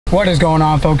What is going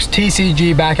on, folks?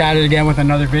 TCG back at it again with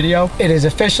another video. It is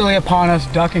officially upon us.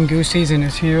 Duck and goose season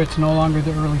is here. It's no longer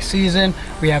the early season.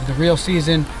 We have the real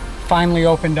season finally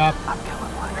opened up. I'm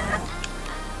killing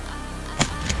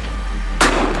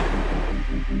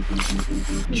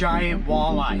one. Giant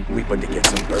walleye. We about to get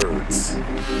some birds.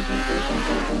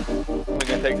 We're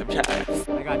gonna take some shots.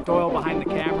 I got Doyle behind the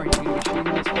camera. He's gonna be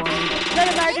shooting this for me. Get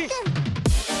it, Maggie!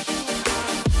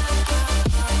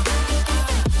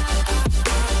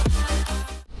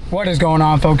 What is going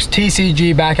on, folks?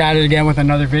 TCG back at it again with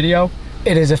another video.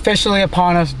 It is officially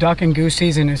upon us. Duck and goose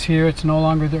season is here. It's no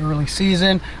longer the early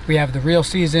season. We have the real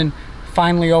season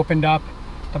finally opened up.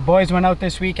 The boys went out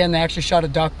this weekend. They actually shot a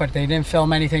duck, but they didn't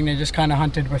film anything. They just kind of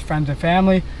hunted with friends and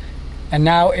family. And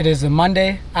now it is the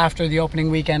Monday after the opening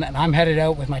weekend, and I'm headed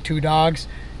out with my two dogs,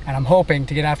 and I'm hoping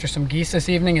to get after some geese this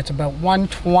evening. It's about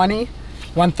 1:20,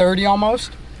 1:30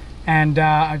 almost. And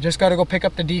I just got to go pick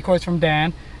up the decoys from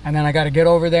Dan, and then I got to get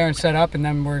over there and set up, and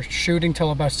then we're shooting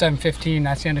till about 7:15.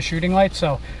 That's the end of shooting light,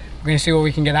 so we're gonna see what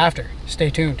we can get after.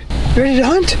 Stay tuned. You ready to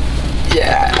hunt?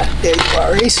 Yeah, there you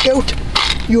are, eh, Scout?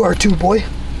 You are too, boy.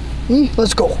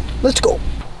 Let's go, let's go.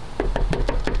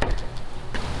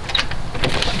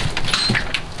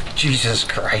 Jesus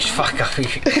Christ, fuck off.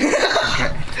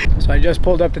 So I just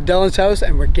pulled up to Dylan's house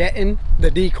and we're getting the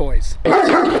decoys.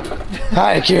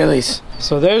 Hi, Achilles.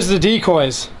 So there's the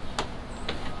decoys.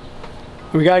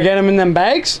 We gotta get them in them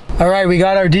bags. All right, we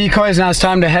got our decoys. Now it's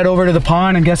time to head over to the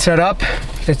pond and get set up.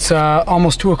 It's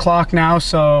almost 2 o'clock now,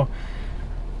 so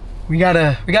we got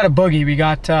a boogie. We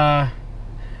got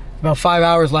about 5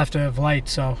 hours left of light,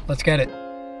 so let's get it.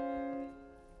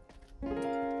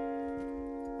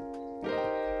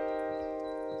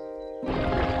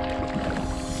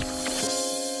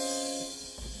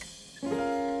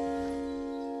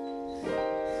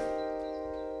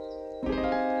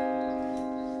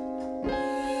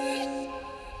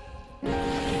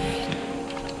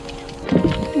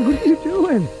 What are you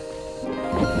doing?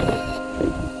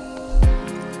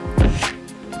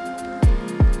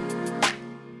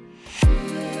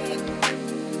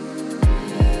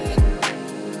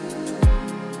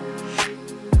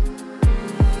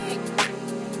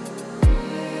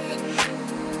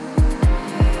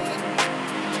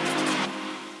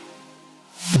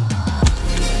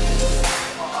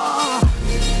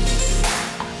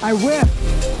 I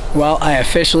whiffed. Well, I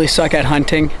officially suck at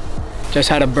hunting. Just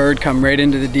had a bird come right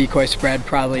into the decoy spread,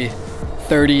 probably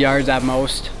 30 yards at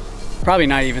most. Probably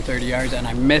not even 30 yards, and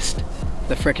I missed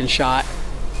the frickin' shot,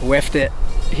 whiffed it.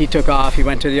 He took off, he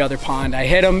went to the other pond. I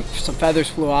hit him, some feathers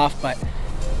flew off, but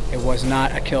it was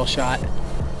not a kill shot.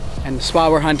 And the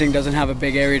spot we're hunting doesn't have a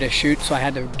big area to shoot, so I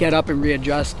had to get up and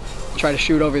readjust, try to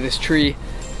shoot over this tree,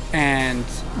 and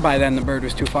by then the bird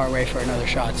was too far away for another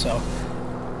shot, so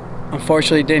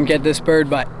unfortunately didn't get this bird,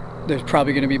 but there's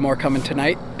probably going to be more coming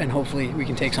tonight, and hopefully we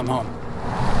can take some home.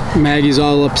 Maggie's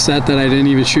all upset that I didn't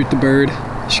even shoot the bird.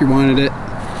 She wanted it,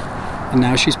 and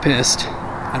now she's pissed.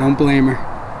 I don't blame her.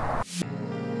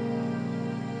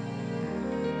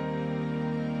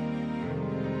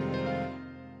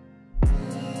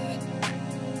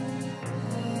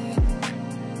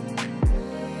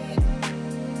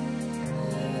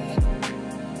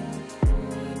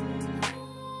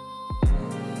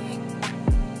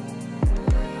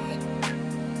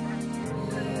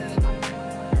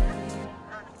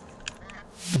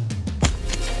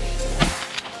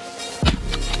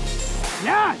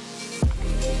 Yes!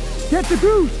 Get the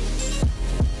goose!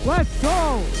 Let's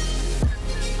go!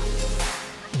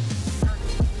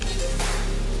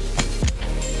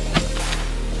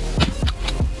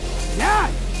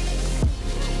 Yes!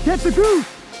 Get the goose!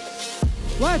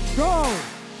 Let's go!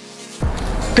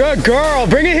 Good girl!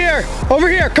 Bring it here! Over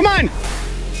here! Come on!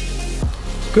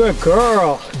 Good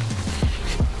girl!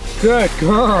 Good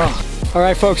girl!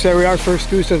 Alright, folks, there we are. First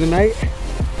goose of the night.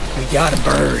 We got a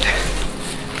bird.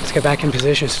 Let's get back in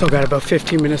position. Still got about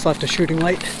 15 minutes left of shooting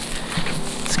light.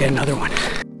 Let's get another one.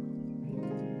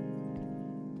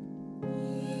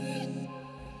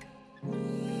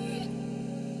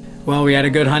 Well, we had a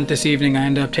good hunt this evening. I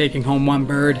ended up taking home one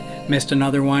bird. Missed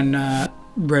another one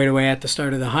right away at the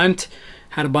start of the hunt.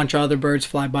 Had a bunch of other birds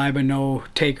fly by, but no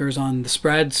takers on the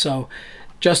spread. So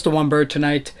just the one bird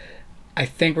tonight. I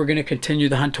think we're going to continue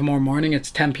the hunt tomorrow morning. It's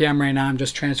 10 p.m. right now. I'm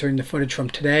just transferring the footage from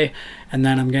today, and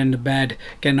then I'm getting to bed,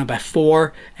 getting up at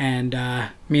 4, and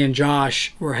me and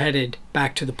Josh, we're headed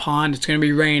back to the pond. It's going to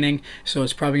be raining, so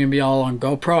it's probably going to be all on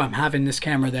GoPro. I'm having this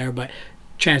camera there, but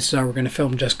chances are we're going to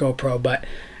film just GoPro. But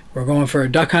we're going for a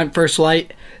duck hunt first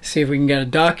light, see if we can get a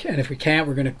duck, and if we can't,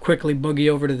 we're going to quickly boogie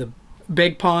over to the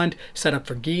big pond set up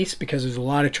for geese because there's a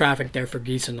lot of traffic there for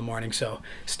geese in the morning, so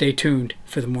stay tuned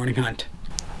for the morning hunt.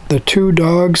 The two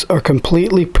dogs are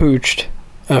completely pooched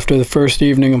after the first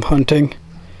evening of hunting.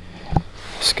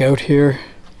 Scout here,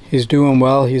 he's doing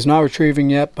well. He's not retrieving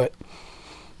yet, but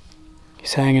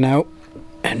he's hanging out.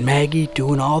 And Maggie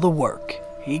doing all the work.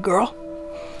 Hey girl?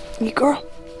 Hey girl?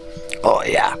 Oh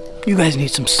yeah, you guys need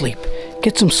some sleep.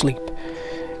 Get some sleep.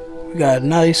 We got a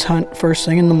nice hunt first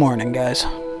thing in the morning, guys.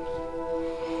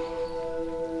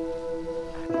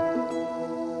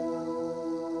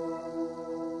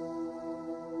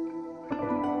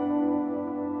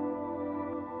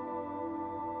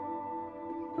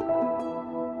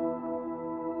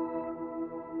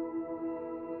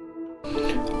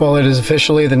 Well, it is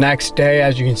officially the next day.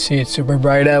 As you can see, it's super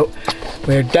bright out.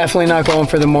 We're definitely not going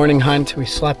for the morning hunt. We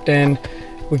slept in.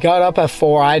 We got up at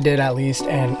 4, I did at least,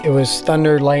 and it was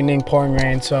thunder, lightning, pouring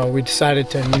rain, so we decided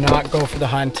to not go for the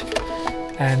hunt.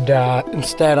 And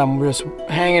instead, I'm just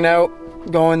hanging out,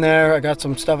 going there. I got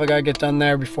some stuff I gotta get done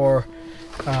there before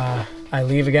I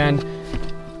leave again.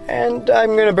 And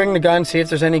I'm gonna bring the gun, see if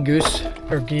there's any goose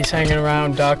or geese hanging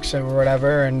around, ducks or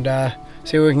whatever, and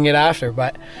see what we can get after.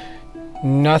 But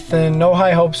nothing, no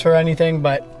high hopes for anything,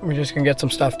 but we're just gonna get some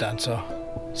stuff done, so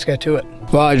let's get to it.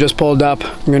 Well, I just pulled up.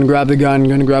 I'm gonna grab the gun, I'm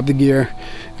gonna grab the gear.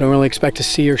 I don't really expect to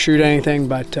see or shoot anything,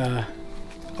 but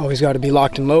always gotta be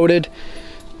locked and loaded.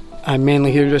 I'm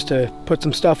mainly here just to put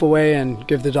some stuff away and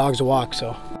give the dogs a walk,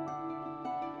 so.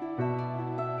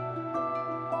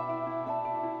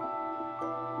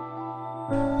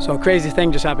 So a crazy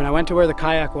thing just happened. I went to where the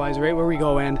kayak was, right where we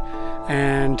go in,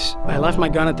 and I left my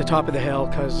gun at the top of the hill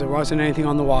because there wasn't anything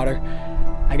on the water.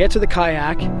 I get to the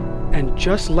kayak, and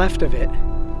just left of it,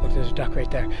 look, there's a duck right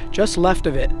there, just left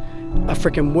of it, a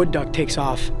freaking wood duck takes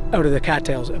off out of the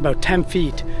cattails about 10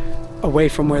 feet away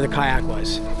from where the kayak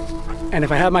was. And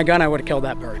if I had my gun, I would have killed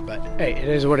that bird, but hey, it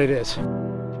is what it is.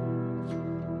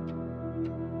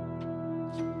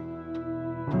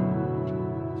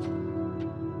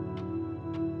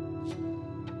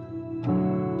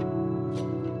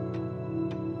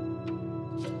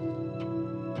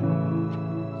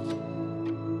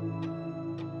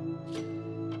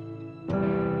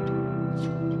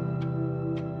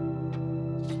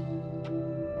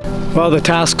 Well, the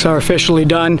tasks are officially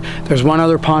done. There's one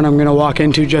other pond I'm gonna walk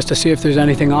into just to see if there's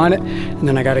anything on it, and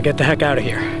then I gotta get the heck out of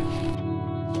here.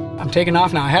 I'm taking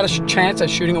off now. I had a chance at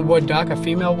shooting a wood duck, a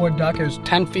female wood duck. It was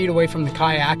 10 feet away from the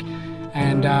kayak,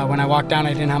 and when I walked down,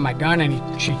 I didn't have my gun,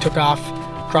 and she took off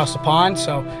across the pond,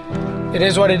 so it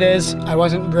is what it is. I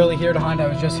wasn't really here to hunt, I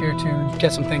was just here to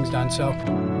get some things done, so.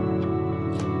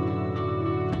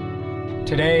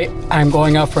 Today, I'm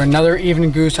going out for another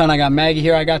evening goose hunt. I got Maggie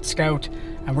here, I got Scout,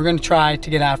 and we're gonna try to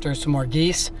get after some more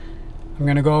geese. I'm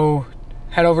gonna go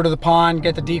head over to the pond,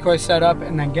 get the decoy set up,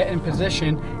 and then get in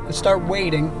position and start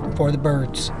waiting for the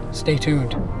birds. Stay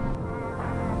tuned.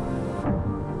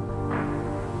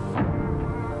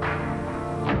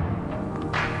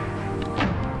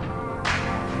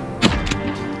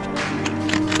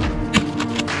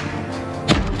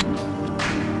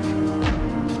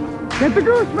 Get the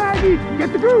goose, Maggie!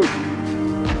 Get the goose!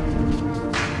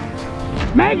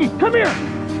 Maggie, come here!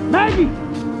 Maggie!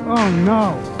 Oh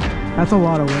no, that's a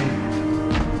lot of weight.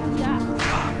 Yeah.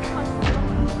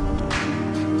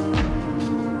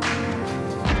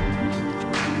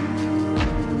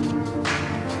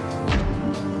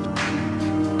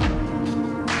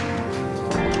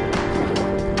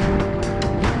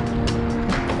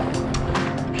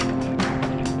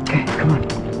 Okay, come on,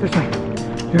 this way.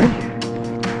 You ready?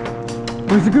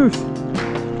 Where's the goose?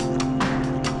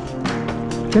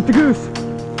 Get the goose.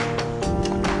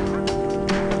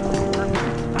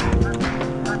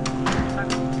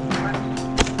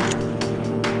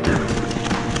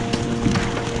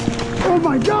 Oh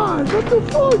my god, what the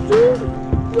fuck, dude?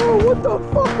 Yo, what the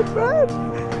fuck, man?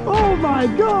 Oh my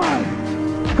god.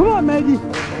 Come on, Maggie.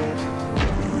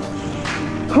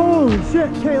 Holy shit.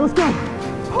 Okay, let's go.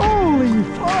 Holy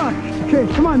fuck. Okay,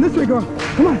 come on, this way, girl.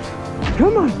 Come on.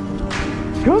 Come on.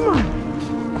 Come on.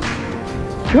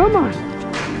 Come on.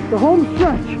 The home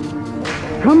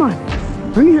stretch. Come on.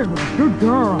 Bring it here, girl. Good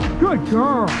girl. Good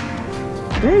girl.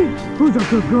 Hey, who's a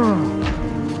good girl?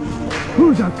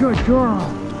 Who's a good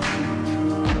girl?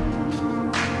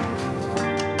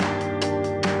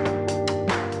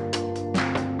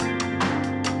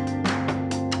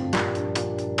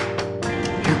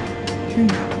 Here you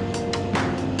go.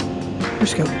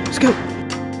 Let's go. Let's go.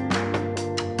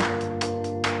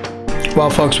 Well,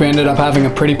 folks, we ended up having a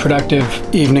pretty productive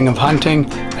evening of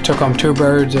hunting. I took home 2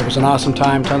 birds. It was an awesome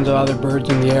time. Tons of other birds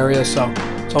in the area, so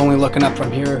it's only looking up from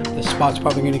here. This spot's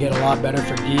probably going to get a lot better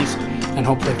for geese. and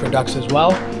hopefully for ducks as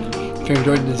well. If you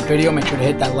enjoyed this video, make sure to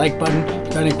hit that like button. If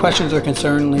you got any questions or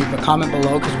concern, leave a comment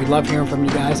below because we love hearing from you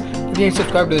guys. If you ain't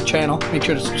subscribed to the channel, make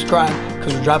sure to subscribe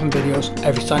because we're dropping videos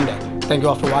every Sunday. Thank you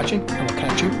all for watching, and we'll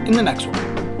catch you in the next one.